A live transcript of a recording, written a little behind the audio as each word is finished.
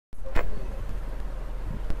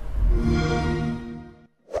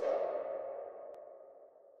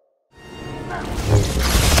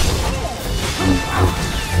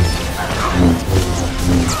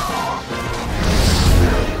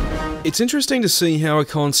It's interesting to see how a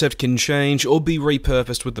concept can change or be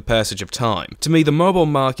repurposed with the passage of time. To me, the mobile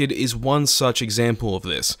market is one such example of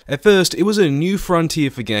this. At first, it was a new frontier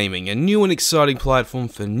for gaming, a new and exciting platform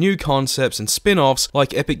for new concepts and spin-offs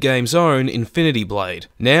like Epic Games' own Infinity Blade.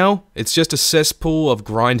 Now, it's just a cesspool of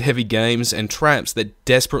grind-heavy games and traps that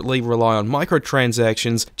desperately rely on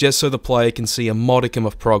microtransactions just so the player can see a modicum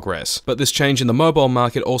of progress. But this change in the mobile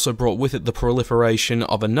market also brought with it the proliferation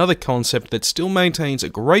of another concept that still maintains a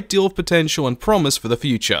great deal of potential and promise for the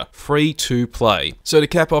future: free-to-play. So to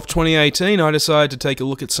cap off 2018, I decided to take a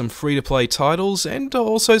look at some free-to-play titles and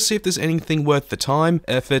also see if there's anything worth the time,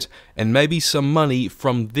 effort, and maybe some money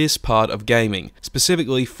from this part of gaming,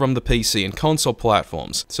 specifically from the PC and console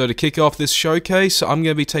platforms. So to kick off this showcase, I'm going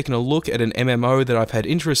to be taking a look at an MMO that I've had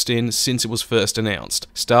interest in since it was first announced: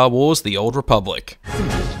 Star Wars: The Old Republic.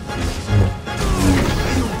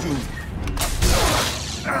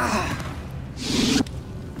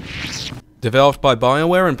 Developed by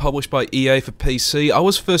BioWare and published by EA for PC, I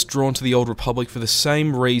was first drawn to The Old Republic for the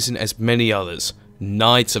same reason as many others: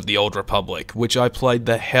 Knights of the Old Republic, which I played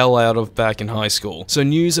the hell out of back in high school. So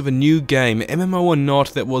news of a new game, MMO or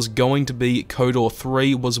not, that was going to be KOTOR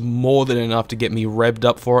 3 was more than enough to get me revved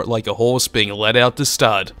up for it like a horse being let out to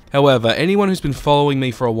stud. However, anyone who's been following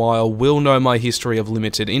me for a while will know my history of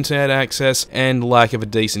limited internet access and lack of a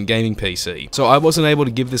decent gaming PC. So I wasn't able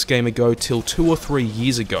to give this game a go till 2 or 3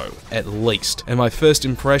 years ago, at least. And my first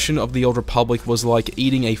impression of the Old Republic was like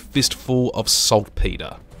eating a fistful of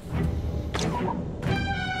saltpeter.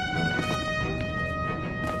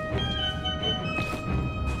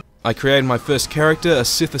 I created my first character, a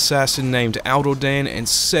Sith assassin named Aldordan, and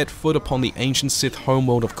set foot upon the ancient Sith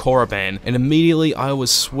homeworld of Korriban, and immediately I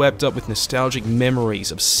was swept up with nostalgic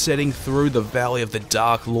memories of setting through the Valley of the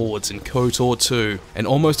Dark Lords in KOTOR 2, and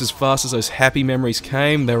almost as fast as those happy memories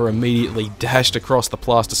came, they were immediately dashed across the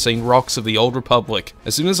plasticine rocks of the Old Republic.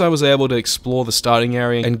 As soon as I was able to explore the starting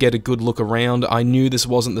area and get a good look around, I knew this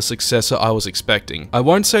wasn't the successor I was expecting. I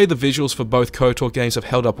won't say the visuals for both KOTOR games have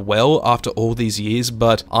held up well after all these years,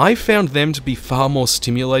 but I found them to be far more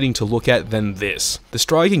stimulating to look at than this. The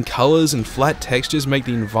striking colours and flat textures make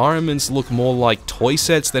the environments look more like toy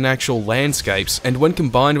sets than actual landscapes, and when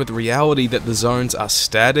combined with the reality that the zones are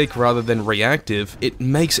static rather than reactive, it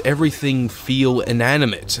makes everything feel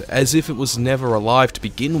inanimate, as if it was never alive to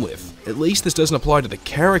begin with. At least this doesn't apply to the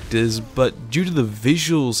characters, but due to the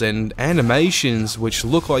visuals and animations, which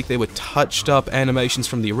look like they were touched up animations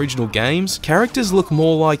from the original games, characters look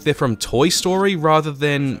more like they're from Toy Story rather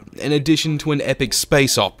than an addition to an epic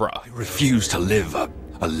space opera. I refuse to live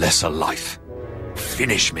a lesser life.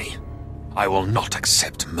 Finish me. I will not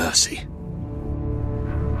accept mercy.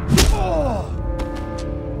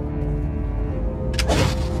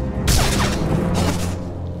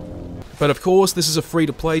 But of course, this is a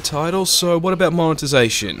free-to-play title, so what about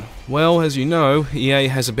monetization? Well, as you know, EA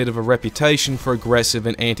has a bit of a reputation for aggressive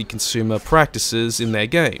and anti-consumer practices in their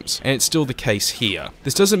games, and it's still the case here.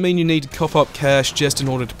 This doesn't mean you need to cough up cash just in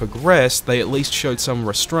order to progress. They at least showed some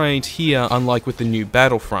restraint here, unlike with the new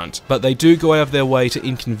Battlefront. But they do go out of their way to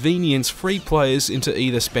inconvenience free players into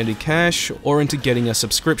either spending cash or into getting a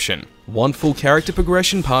subscription. Want full character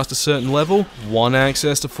progression past a certain level? Want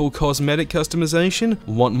access to full cosmetic customization?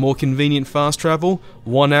 Want more convenient fast travel?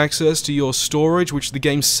 Want access to your storage, which the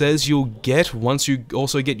game says you'll get once you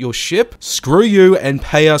also get your ship? Screw you and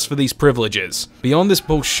pay us for these privileges. Beyond this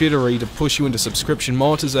bullshittery to push you into subscription,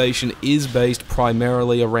 monetization is based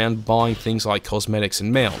primarily around buying things like cosmetics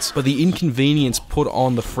and mounts, but the inconvenience put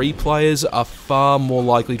on the free players are far more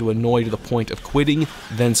likely to annoy to the point of quitting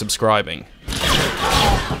than subscribing.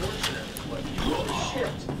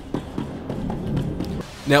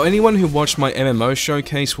 Now, anyone who watched my MMO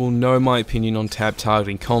showcase will know my opinion on tab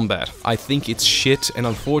targeting combat. I think it's shit, and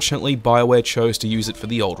unfortunately BioWare chose to use it for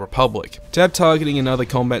the Old Republic. Tab targeting and other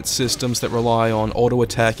combat systems that rely on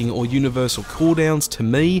auto-attacking or universal cooldowns, to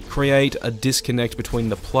me, create a disconnect between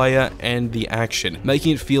the player and the action,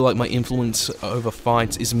 making it feel like my influence over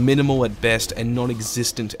fights is minimal at best and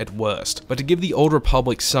non-existent at worst. But to give the Old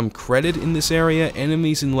Republic some credit in this area,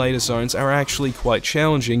 enemies in later zones are actually quite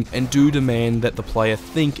challenging and do demand that the player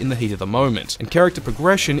think in the heat of the moment. And character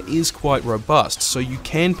progression is quite robust, so you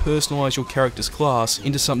can personalize your character's class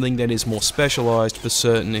into something that is more specialized for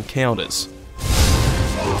certain encounters.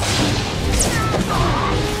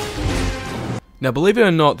 Now, believe it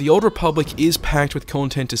or not, the Old Republic is packed with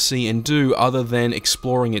content to see and do other than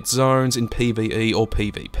exploring its zones in PvE or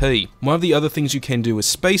PvP. One of the other things you can do is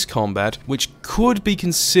space combat, which could be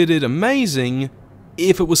considered amazing,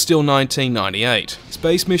 if it was still 1998.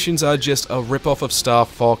 Space missions are just a rip-off of Star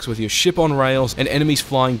Fox with your ship on rails and enemies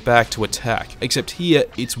flying back to attack, except here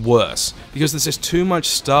it's worse, because there's just too much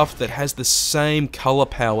stuff that has the same color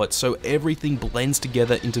palette, so everything blends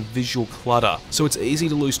together into visual clutter, so it's easy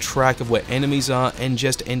to lose track of where enemies are and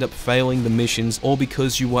just end up failing the missions, all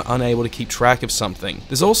because you were unable to keep track of something.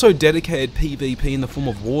 There's also dedicated PvP in the form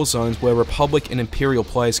of war zones where Republic and Imperial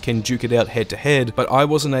players can duke it out head to head, but I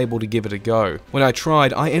wasn't able to give it a go. When I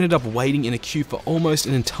tried, I ended up waiting in a queue for almost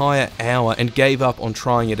an entire hour and gave up on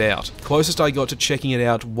trying it out. Closest I got to checking it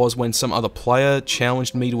out was when some other player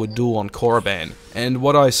challenged me to a duel on Korriban, and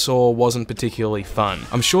what I saw wasn't particularly fun.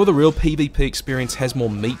 I'm sure the real PvP experience has more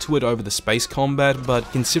meat to it over the space combat, but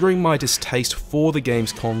considering my distaste for the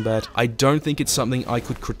game's combat, I don't think it's something I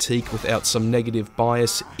could critique without some negative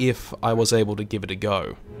bias if I was able to give it a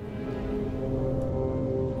go.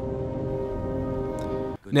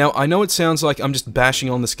 Now, I know it sounds like I'm just bashing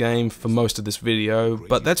on this game for most of this video,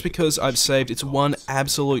 but that's because I've saved its one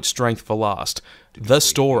absolute strength for last. The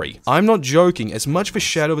story. I'm not joking, as much of a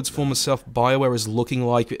shadow of its former self BioWare is looking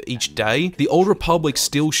like each day, the Old Republic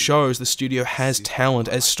still shows the studio has talent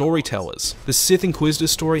as storytellers. The Sith Inquisitor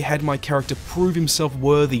story had my character prove himself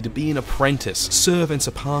worthy to be an apprentice, serve and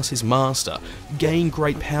surpass his master, gain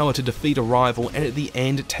great power to defeat a rival, and at the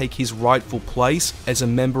end take his rightful place as a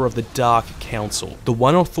member of the Dark Council, the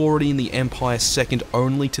one authority in the Empire second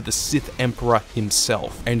only to the Sith Emperor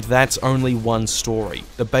himself. And that's only one story.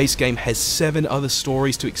 The base game has 7 other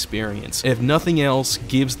stories to experience, and if nothing else,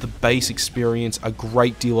 gives the base experience a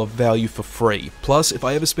great deal of value for free. Plus, if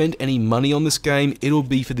I ever spend any money on this game, it'll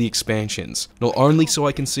be for the expansions. Not only so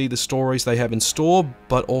I can see the stories they have in store,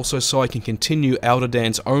 but also so I can continue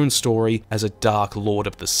Alderdan's own story as a Dark Lord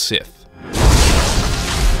of the Sith.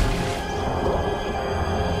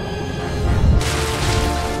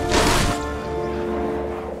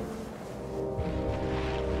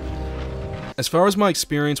 As far as my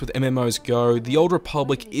experience with MMOs go, the Old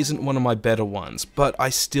Republic isn't one of my better ones, but I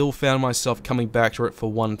still found myself coming back to it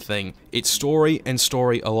for one thing: its story and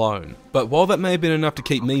story alone. But while that may have been enough to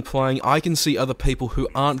keep me playing, I can see other people who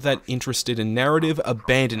aren't that interested in narrative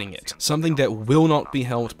abandoning it, something that will not be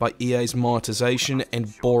helped by EA's monetization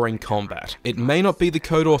and boring combat. It may not be the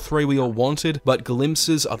KOTOR 3 we all wanted, but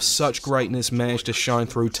glimpses of such greatness managed to shine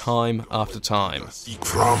through time after time.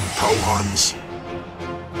 From Tauhans.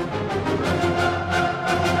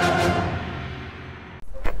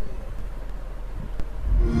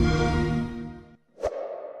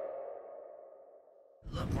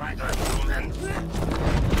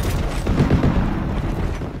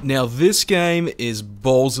 Now this game is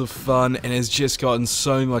balls of fun and has just gotten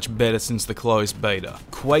so much better since the closed beta.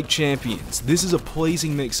 Quake Champions. This is a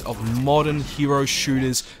pleasing mix of modern hero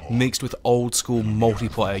shooters mixed with old school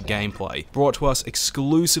multiplayer gameplay, brought to us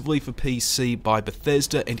exclusively for PC by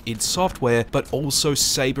Bethesda and id Software, but also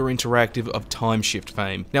Saber Interactive of Time Shift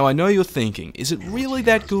fame. Now I know you're thinking, is it really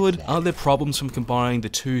that good? Are there problems from combining the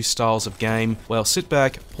two styles of game? Well, sit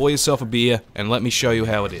back, pour yourself a beer, and let me show you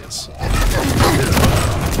how it is.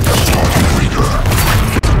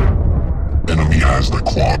 Enemy has the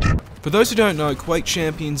quad. For those who don't know, Quake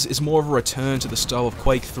Champions is more of a return to the style of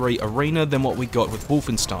Quake 3 Arena than what we got with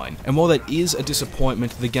Wolfenstein, and while that is a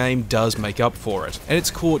disappointment, the game does make up for it. At its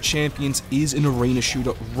core, Champions is an arena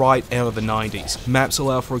shooter right out of the 90s. Maps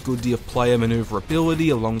allow for a good deal of player maneuverability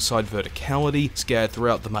alongside verticality, scattered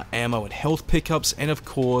throughout the ammo and health pickups, and of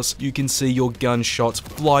course, you can see your gunshots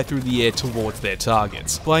fly through the air towards their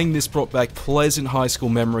targets. Playing this brought back pleasant high school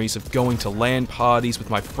memories of going to LAN parties with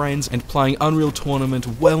my friends and playing Unreal Tournament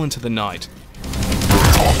well into the night.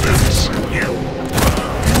 Offense. You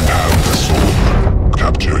have the sword.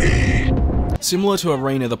 Capture A. Similar to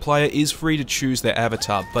Arena, the player is free to choose their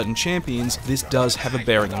avatar, but in Champions, this does have a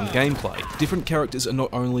bearing on gameplay. Different characters are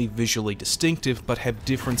not only visually distinctive, but have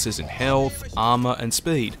differences in health, armor, and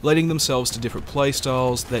speed, lending themselves to different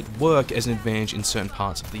playstyles that work as an advantage in certain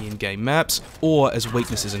parts of the in-game maps, or as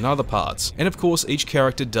weaknesses in other parts. And of course, each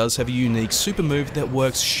character does have a unique super move that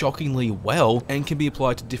works shockingly well, and can be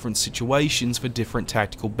applied to different situations for different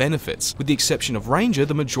tactical benefits. With the exception of Ranger,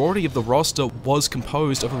 the majority of the roster was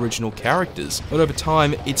composed of original characters, but over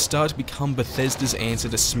time, it started to become Bethesda's answer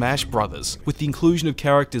to Smash Brothers, with the inclusion of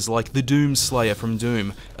characters like the Doomslayer from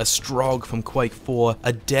Doom, a Strogg from Quake 4,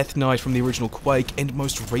 a Death Knight from the original Quake, and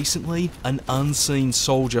most recently, an Unseen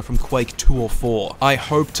Soldier from Quake 2 or 4. I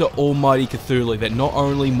hope to almighty Cthulhu that not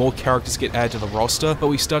only more characters get added to the roster, but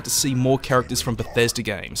we start to see more characters from Bethesda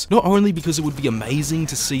games. Not only because it would be amazing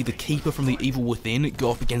to see the Keeper from the Evil Within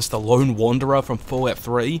go up against the Lone Wanderer from Fallout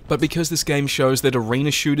 3, but because this game shows that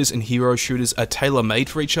arena shooters and hero shooters characters are tailor-made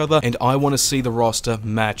for each other, and I want to see the roster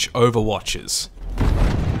match Overwatch's.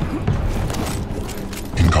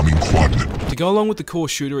 Incoming quadrant. To go along with the core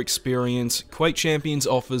shooter experience, Quake Champions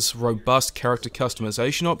offers robust character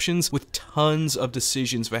customization options with tons of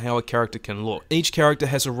decisions for how a character can look. Each character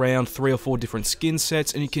has around 3 or 4 different skin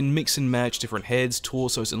sets, and you can mix and match different heads,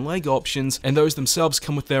 torsos, and leg options, and those themselves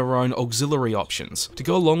come with their own auxiliary options. To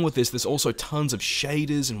go along with this, there's also tons of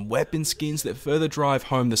shaders and weapon skins that further drive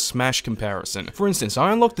home the Smash comparison. For instance,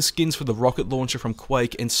 I unlocked the skins for the rocket launcher from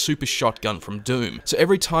Quake and super shotgun from Doom. So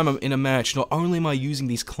every time I'm in a match, not only am I using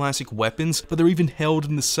these classic weapons, but they're even held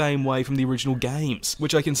in the same way from the original games,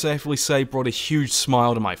 which I can safely say brought a huge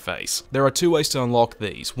smile to my face. There are 2 ways to unlock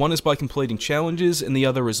these. One is by completing challenges, and the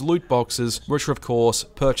other is loot boxes, which are of course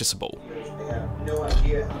purchasable.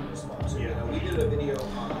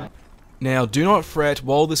 Now, do not fret,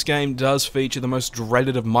 while this game does feature the most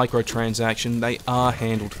dreaded of microtransactions, they are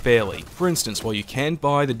handled fairly. For instance, while you can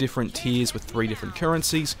buy the different tiers with 3 different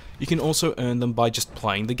currencies, you can also earn them by just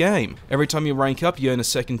playing the game. Every time you rank up, you earn a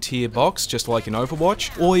 2nd tier box, just like in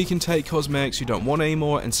Overwatch, or you can take cosmetics you don't want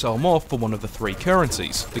anymore and sell them off for one of the 3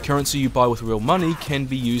 currencies. The currency you buy with real money can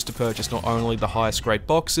be used to purchase not only the highest grade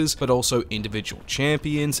boxes, but also individual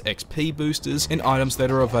champions, XP boosters, and items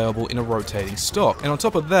that are available in a rotating stock. And on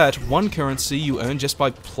top of that, one currency you earn just by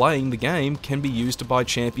playing the game can be used to buy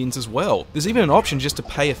champions as well. There's even an option just to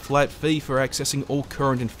pay a flat fee for accessing all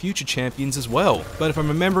current and future champions as well. But if I'm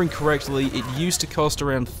remembering correctly, it used to cost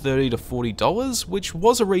around $30 to $40, which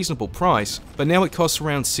was a reasonable price, but now it costs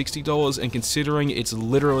around $60, and considering it's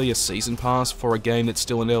literally a season pass for a game that's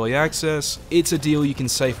still in early access, it's a deal you can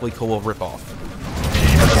safely call a ripoff.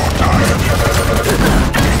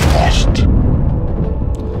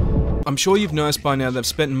 I'm sure you've noticed by now that I've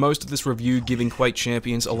spent most of this review giving Quake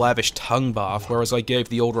Champions a lavish tongue bath, whereas I gave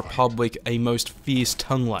the Old Republic a most fierce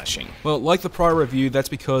tongue lashing. Well, like the prior review, that's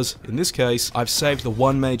because, in this case, I've saved the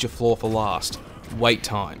one major flaw for last. Wait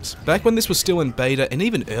times. Back when this was still in beta, and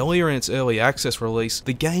even earlier in its early access release,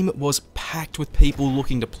 the game was packed with people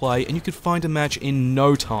looking to play, and you could find a match in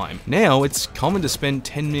no time. Now, it's common to spend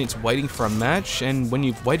 10 minutes waiting for a match, and when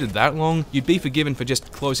you've waited that long, you'd be forgiven for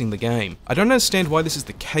just closing the game. I don't understand why this is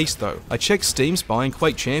the case though. I checked Steam Spy, and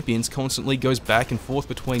Quake Champions constantly goes back and forth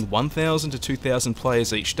between 1,000 to 2,000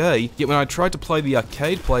 players each day, yet when I tried to play the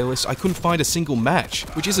arcade playlist, I couldn't find a single match,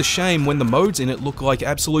 which is a shame when the modes in it look like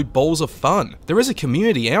absolute balls of fun. There is a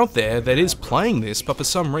community out there that is playing this, but for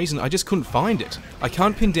some reason I just couldn't find it. I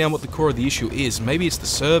can't pin down what the core of the issue is. Maybe it's the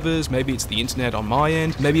servers, maybe it's the internet on my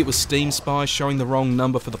end, maybe it was Steam Spy showing the wrong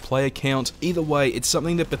number for the player count. Either way, it's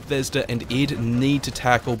something that Bethesda and id need to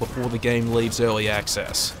tackle before the game leaves early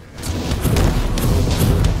access.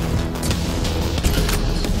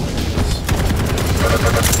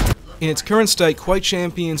 In its current state, Quake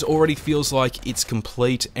Champions already feels like it's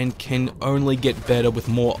complete and can only get better with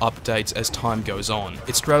more updates as time goes on.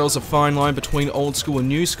 It straddles a fine line between old school and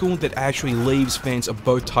new school that actually leaves fans of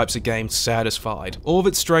both types of games satisfied. All of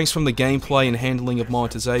its strengths from the gameplay and handling of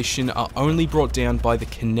monetization are only brought down by the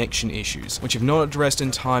connection issues, which if not addressed in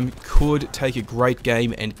time could take a great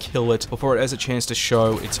game and kill it before it has a chance to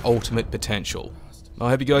show its ultimate potential. I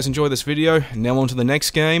hope you guys enjoy this video. Now on to the next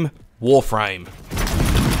game, Warframe.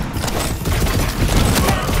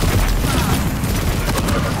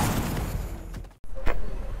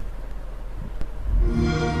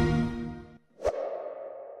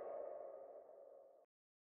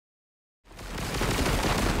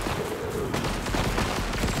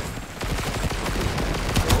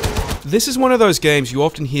 This is one of those games you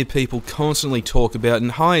often hear people constantly talk about in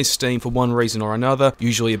high esteem for one reason or another,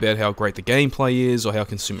 usually about how great the gameplay is or how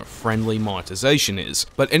consumer-friendly monetization is.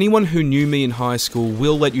 But anyone who knew me in high school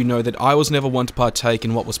will let you know that I was never one to partake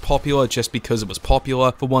in what was popular just because it was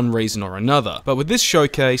popular for one reason or another. But with this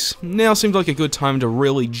showcase, now seems like a good time to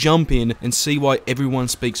really jump in and see why everyone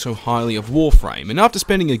speaks so highly of Warframe. And after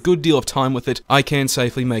spending a good deal of time with it, I can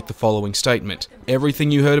safely make the following statement.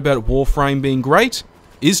 Everything you heard about Warframe being great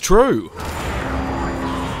is true.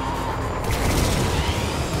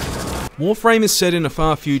 Warframe is set in a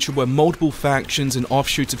far future where multiple factions and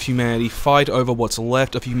offshoots of humanity fight over what's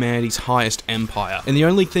left of humanity's highest empire, and the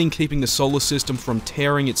only thing keeping the solar system from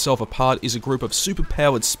tearing itself apart is a group of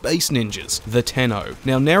superpowered space ninjas, the Tenno.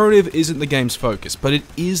 Now, narrative isn't the game's focus, but it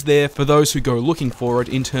is there for those who go looking for it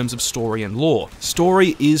in terms of story and lore.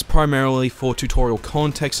 Story is primarily for tutorial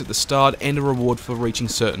context at the start and a reward for reaching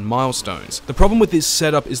certain milestones. The problem with this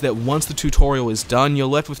setup is that once the tutorial is done, you're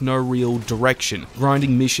left with no real direction,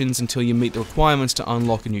 grinding missions until you you meet the requirements to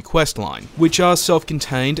unlock a new quest line, which are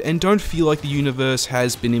self-contained and don't feel like the universe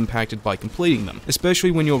has been impacted by completing them,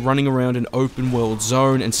 especially when you're running around an open world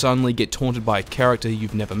zone and suddenly get taunted by a character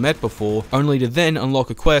you've never met before, only to then unlock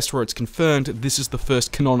a quest where it's confirmed this is the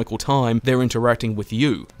first canonical time they're interacting with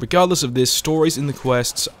you. Regardless of this, stories in the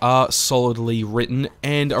quests are solidly written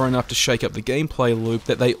and are enough to shake up the gameplay loop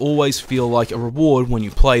that they always feel like a reward when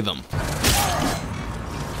you play them.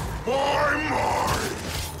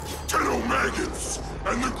 Maggots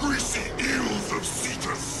and the greasy eels of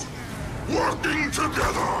Cetus, working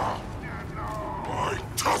together. My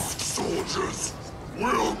tusked soldiers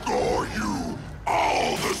will gore you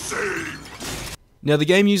all the same. Now, the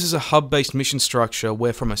game uses a hub-based mission structure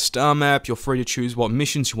where from a star map you're free to choose what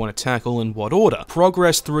missions you want to tackle in what order.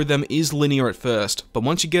 Progress through them is linear at first, but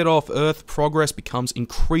once you get off Earth, progress becomes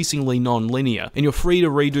increasingly non-linear, and you're free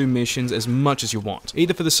to redo missions as much as you want,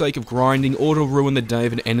 either for the sake of grinding or to ruin the day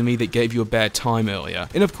of an enemy that gave you a bad time earlier.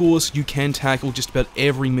 And of course, you can tackle just about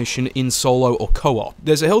every mission in solo or co-op.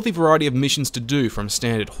 There's a healthy variety of missions to do, from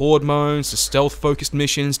standard horde modes to stealth-focused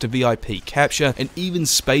missions to VIP capture, and even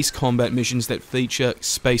space combat missions that feature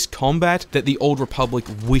space combat that the Old Republic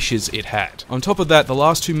wishes it had. On top of that, the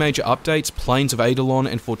last two major updates, Plains of Eidolon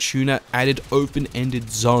and Fortuna, added open-ended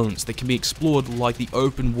zones that can be explored like the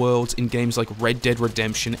open worlds in games like Red Dead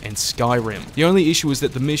Redemption and Skyrim. The only issue is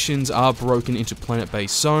that the missions are broken into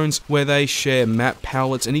planet-based zones where they share map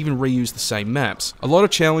palettes and even reuse the same maps. A lot of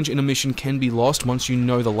challenge in a mission can be lost once you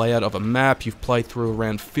know the layout of a map you've played through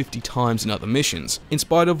around 50 times in other missions. In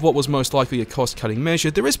spite of what was most likely a cost-cutting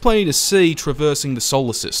measure, there is plenty to see traversing the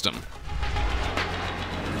solar system.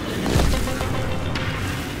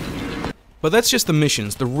 But that's just the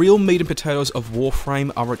missions. The real meat and potatoes of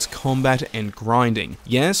Warframe are its combat and grinding.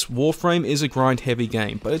 Yes, Warframe is a grind-heavy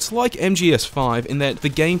game, but it's like MGS5 in that the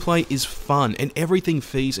gameplay is fun and everything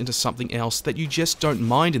feeds into something else that you just don't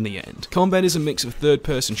mind in the end. Combat is a mix of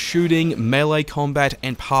third-person shooting, melee combat,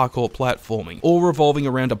 and parkour platforming, all revolving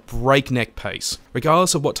around a breakneck pace.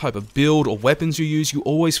 Regardless of what type of build or weapons you use, you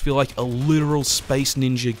always feel like a literal space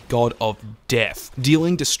ninja god of death,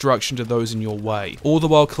 dealing destruction to those in your way, all the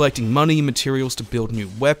while collecting money and materials to build new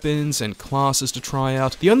weapons and classes to try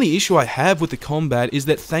out. The only issue I have with the combat is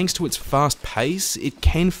that thanks to its fast pace, it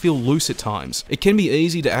can feel loose at times. It can be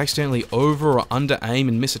easy to accidentally over or under aim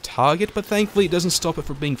and miss a target, but thankfully it doesn't stop it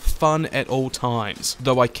from being fun at all times,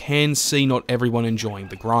 though I can see not everyone enjoying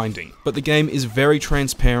the grinding. But the game is very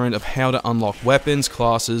transparent of how to unlock weapons,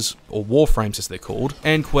 classes, or warframes as they're called,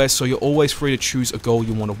 and quests, so you're always free to choose a goal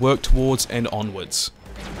you want to work towards and onwards.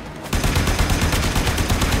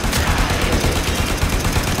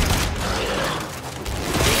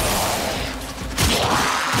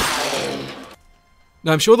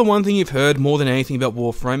 Now, I'm sure the one thing you've heard more than anything about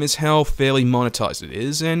Warframe is how fairly monetized it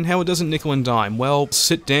is, and how it doesn't nickel and dime. Well,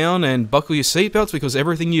 sit down and buckle your seatbelts because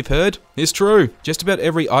everything you've heard is true. Just about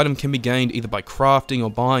every item can be gained either by crafting or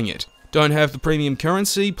buying it. Don't have the premium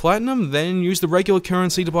currency, platinum? Then use the regular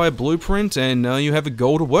currency to buy a blueprint and now you have a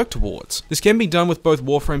goal to work towards. This can be done with both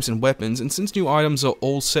warframes and weapons, and since new items are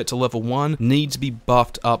all set to level 1, need to be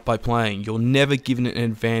buffed up by playing. You're never given an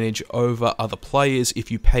advantage over other players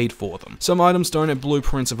if you paid for them. Some items don't have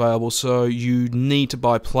blueprints available, so you need to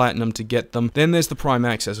buy platinum to get them. Then there's the Prime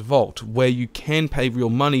Access Vault, where you can pay real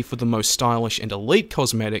money for the most stylish and elite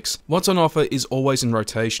cosmetics. What's on offer is always in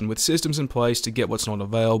rotation, with systems in place to get what's not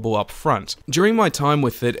available up front. During my time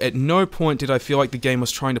with it, at no point did I feel like the game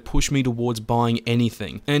was trying to push me towards buying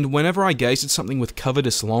anything, and whenever I gazed at something with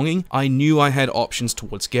covetous longing, I knew I had options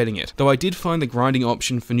towards getting it, though I did find the grinding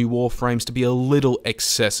option for new warframes to be a little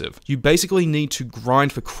excessive. You basically need to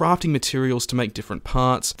grind for crafting materials to make different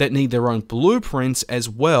parts that need their own blueprints as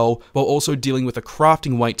well, while also dealing with a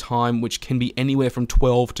crafting wait time which can be anywhere from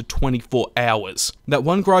 12 to 24 hours. That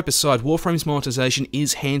one gripe aside, Warframe's monetization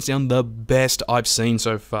is hands down the best I've seen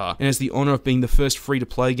so far, and has the honor of being the first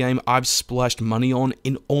free-to-play game I've splashed money on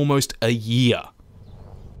in almost a year.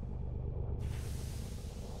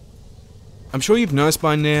 I'm sure you've noticed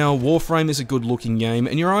by now, Warframe is a good looking game,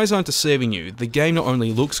 and your eyes aren't deceiving you. The game not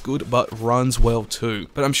only looks good, but runs well too.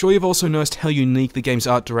 But I'm sure you've also noticed how unique the game's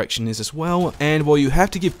art direction is as well, and while you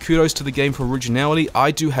have to give kudos to the game for originality,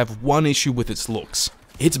 I do have one issue with its looks.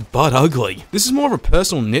 It's butt ugly. This is more of a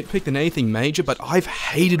personal nitpick than anything major, but I've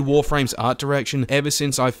hated Warframe's art direction ever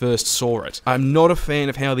since I first saw it. I'm not a fan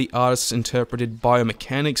of how the artists interpreted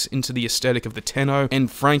biomechanics into the aesthetic of the Tenno,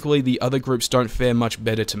 and frankly, the other groups don't fare much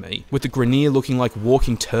better to me. With the Grineer looking like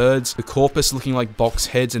walking turds, the Corpus looking like box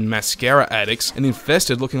heads and mascara addicts, and the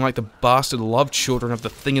Infested looking like the bastard love children of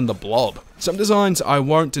the Thing and the Blob. Some designs I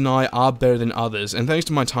won't deny are better than others, and thanks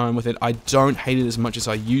to my time with it, I don't hate it as much as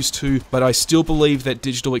I used to, but I still believe that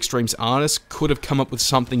Digital Extreme's artists could have come up with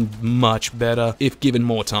something much better if given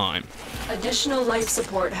more time. Additional life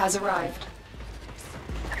support has arrived.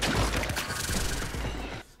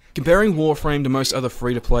 Comparing Warframe to most other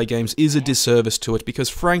free-to-play games is a disservice to it because,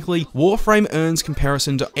 frankly, Warframe earns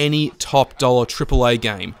comparison to any top-dollar AAA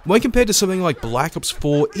game. When compared to something like Black Ops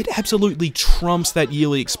 4, it absolutely trumps that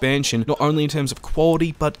yearly expansion, not only in terms of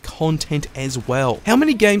quality, but content as well. How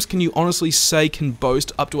many games can you honestly say can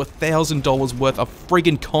boast up to $1,000 worth of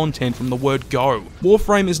friggin' content from the word go?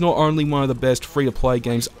 Warframe is not only one of the best free-to-play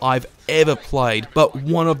games I've ever played, but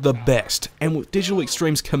one of the best, and with Digital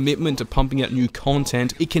Extreme's commitment to pumping out new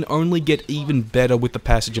content, it can only get even better with the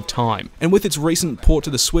passage of time. And with its recent port to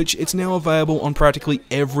the Switch, it's now available on practically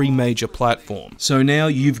every major platform. So now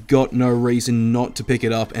you've got no reason not to pick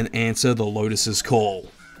it up and answer the Lotus's call.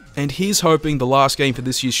 And here's hoping the last game for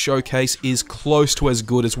this year's showcase is close to as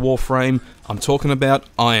good as Warframe. I'm talking about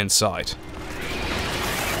Ironsight.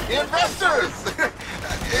 Investors!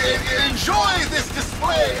 Enjoy this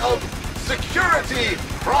display of security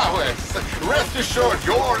prowess. Rest assured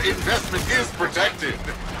your investment is protected.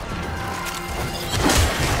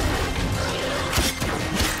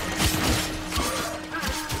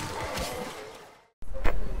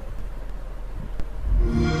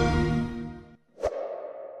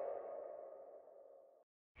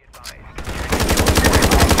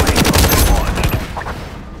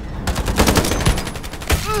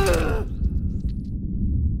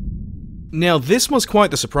 Now this was quite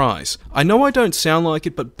the surprise. I know I don't sound like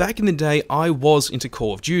it, but back in the day I was into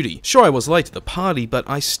Call of Duty. Sure, I was late to the party, but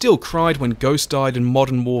I still cried when Ghost died in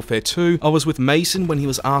Modern Warfare 2, I was with Mason when he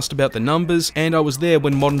was asked about the numbers, and I was there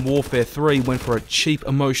when Modern Warfare 3 went for a cheap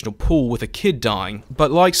emotional pull with a kid dying. But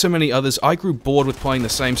like so many others, I grew bored with playing the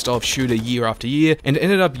same style of shooter year after year, and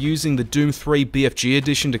ended up using the Doom 3 BFG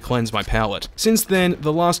edition to cleanse my palate. Since then,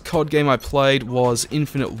 the last COD game I played was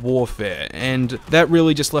Infinite Warfare, and that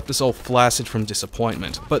really just left us all flaccid from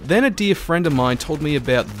disappointment. But then a dear friend of mine told me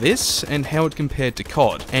about this and how it compared to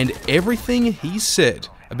COD, and everything he said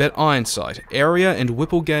about Ironsight, Area and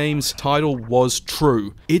Whipple Games' title was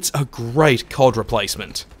true. It's a great COD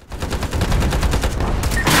replacement.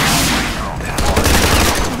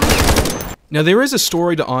 Now there is a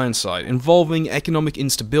story to Ironsight involving economic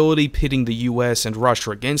instability pitting the US and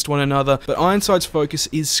Russia against one another, but Ironsight's focus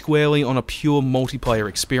is squarely on a pure multiplayer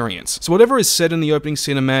experience, so whatever is said in the opening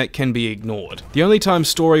cinematic can be ignored. The only time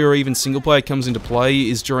story or even single player comes into play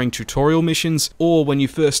is during tutorial missions, or when you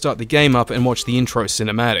first start the game up and watch the intro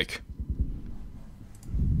cinematic.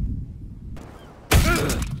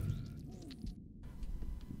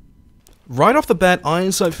 Right off the bat,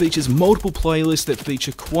 Ironsight features multiple playlists that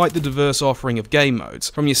feature quite the diverse offering of game modes,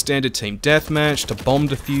 from your standard team deathmatch to bomb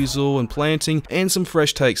defusal and planting, and some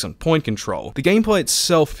fresh takes on point control. The gameplay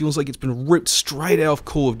itself feels like it's been ripped straight out of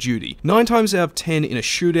Call of Duty. 9 times out of 10 in a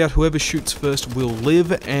shootout, whoever shoots first will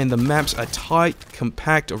live, and the maps are tight,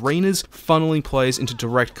 compact arenas, funneling players into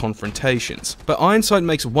direct confrontations. But Ironsight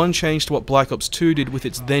makes one change to what Black Ops 2 did with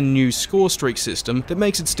its then new score streak system that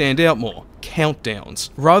makes it stand out more: countdowns.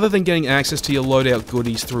 Rather than getting access to your loadout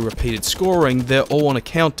goodies through repeated scoring, they're all on a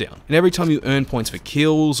countdown, and every time you earn points for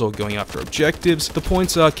kills or going after objectives, the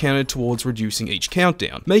points are counted towards reducing each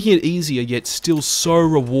countdown, making it easier yet still so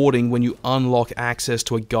rewarding when you unlock access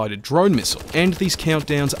to a guided drone missile. And these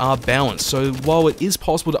countdowns are balanced, so while it is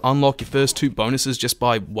possible to unlock your first 2 bonuses just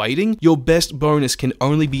by waiting, your best bonus can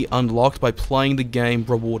only be unlocked by playing the game,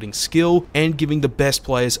 rewarding skill, and giving the best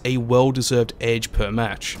players a well-deserved edge per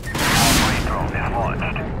match.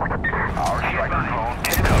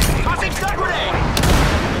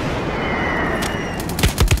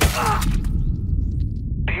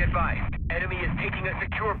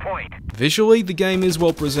 Visually, the game is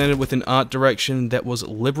well presented with an art direction that was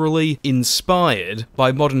liberally inspired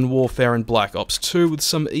by Modern Warfare and Black Ops 2 with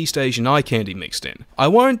some East Asian eye candy mixed in. I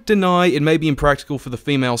won't deny it may be impractical for the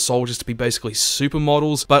female soldiers to be basically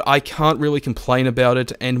supermodels, but I can't really complain about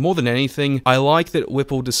it, and more than anything, I like that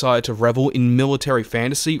Whipple decided to revel in military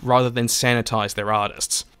fantasy rather than sanitize their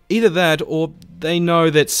artists. Either that, or they know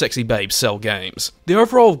that sexy babes sell games. The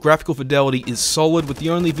overall graphical fidelity is solid, with the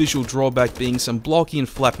only visual drawback being some blocky and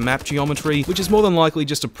flat map geometry, which is more than likely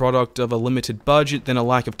just a product of a limited budget than a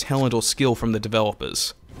lack of talent or skill from the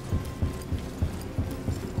developers.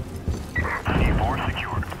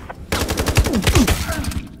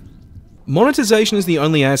 Monetization is the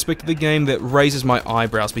only aspect of the game that raises my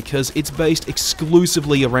eyebrows because it's based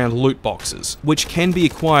exclusively around loot boxes, which can be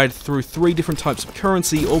acquired through 3 different types of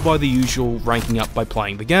currency or by the usual ranking up by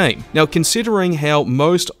playing the game. Now, considering how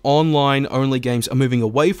most online-only games are moving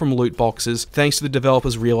away from loot boxes thanks to the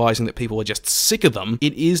developers realizing that people are just sick of them,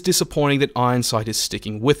 it is disappointing that Ironside is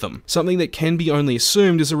sticking with them, something that can be only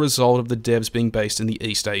assumed as a result of the devs being based in the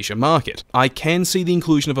East Asia market. I can see the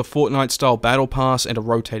inclusion of a Fortnite-style battle pass and a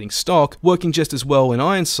rotating stock working just as well in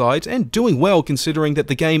Ironside, and doing well considering that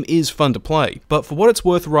the game is fun to play. But for what it's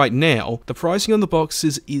worth right now, the pricing on the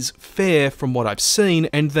boxes is fair from what I've seen,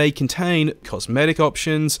 and they contain cosmetic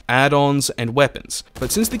options, add-ons, and weapons.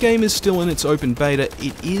 But since the game is still in its open beta,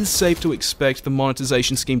 it is safe to expect the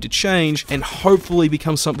monetization scheme to change and hopefully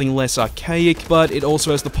become something less archaic, but it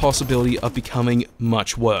also has the possibility of becoming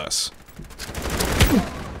much worse.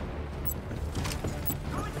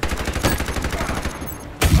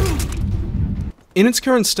 In its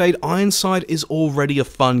current state, Ironside is already a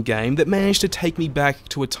fun game that managed to take me back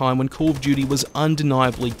to a time when Call of Duty was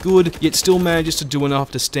undeniably good, yet still manages to do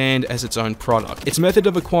enough to stand as its own product. Its method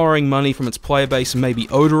of acquiring money from its player base may be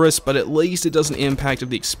odorous, but at least it doesn't impact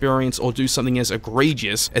the experience or do something as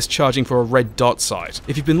egregious as charging for a red dot site.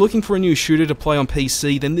 If you've been looking for a new shooter to play on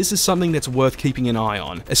PC, then this is something that's worth keeping an eye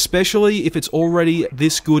on, especially if it's already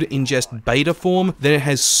this good in just beta form, then it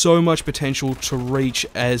has so much potential to reach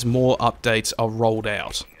as more updates are rolled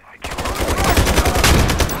out.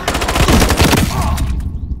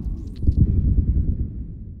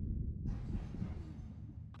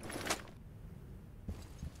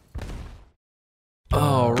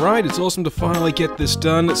 Alright, it's awesome to finally get this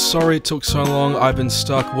done. Sorry it took so long, I've been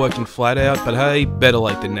stuck working flat out, but hey, better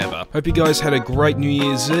late than never. Hope you guys had a great New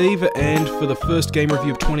Year's Eve, and for the first game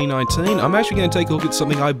review of 2019, I'm actually going to take a look at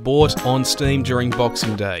something I bought on Steam during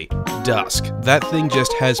Boxing Day. Dusk. That thing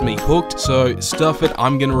just has me hooked, so stuff it,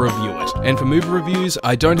 I'm going to review it. And for movie reviews,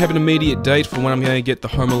 I don't have an immediate date for when I'm going to get the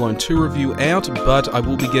Home Alone 2 review out, but I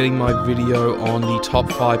will be getting my video on the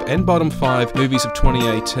top 5 and bottom 5 movies of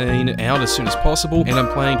 2018 out as soon as possible, and I'm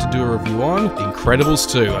planning to do a review on The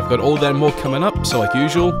Incredibles 2. I've got all that and more coming up, so like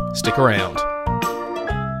usual, stick around.